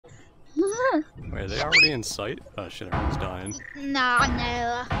Wait, are they already in sight? Oh shit, everyone's dying. Nah,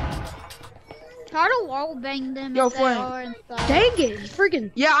 no. Try to wall bang them. Yo, if they Flint. are inside. Dang it, he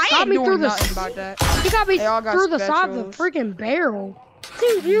freaking Yeah, I got ain't me doing through the nothing about that. He got me They all got through the side of the specials. freaking barrel.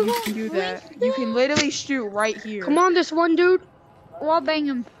 Dude, you You can do that. You can literally shoot right here. come on, this one dude. Wall bang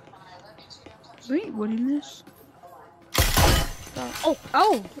him. We ain't winning this.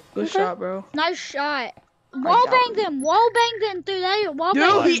 Oh, Good okay. shot, bro. Nice shot. Wall bang them. Wall bang them through there. Wall bang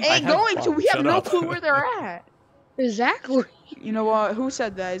Dude, them. he ain't I have going to. fun. We have Shut no up. clue where they're at. Exactly. You know what? Who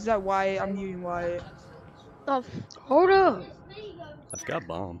said that? Is that Wyatt? I'm muting Wyatt. Oh, Hold up. I've got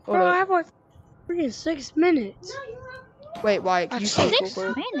bomb. Hold Bro, I up. have like freaking 6 minutes. Wait, Wyatt, can you That's speak real 6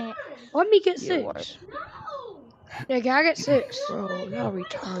 quick? minutes. Let me get Yeah, 6. Wyatt. Yeah, can I get 6? Bro, y'all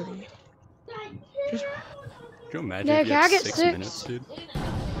retarded. Just Could you imagine Yeah, if you can I had get 6 6? minutes, dude?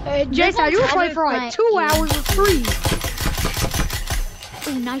 Jason, you were playing for like 2 hours or 3.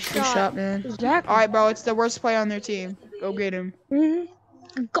 Ooh, nice good shot. shot, man. Exactly. Alright, bro, it's the worst player on their team. Go get him.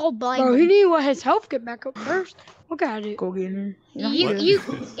 Go bang Bro, him. he need to let his health get back up first. Look at it. Go get him. You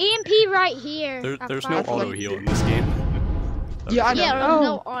EMP right here. There's no Five. auto heal in this game. Yeah, I know. Yeah, there's Oh.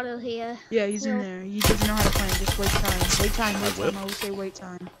 no auto here. Yeah, he's in there. He doesn't know how to play. Just wait time. Wait time. Wait time. I would say wait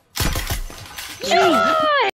time. Yeah.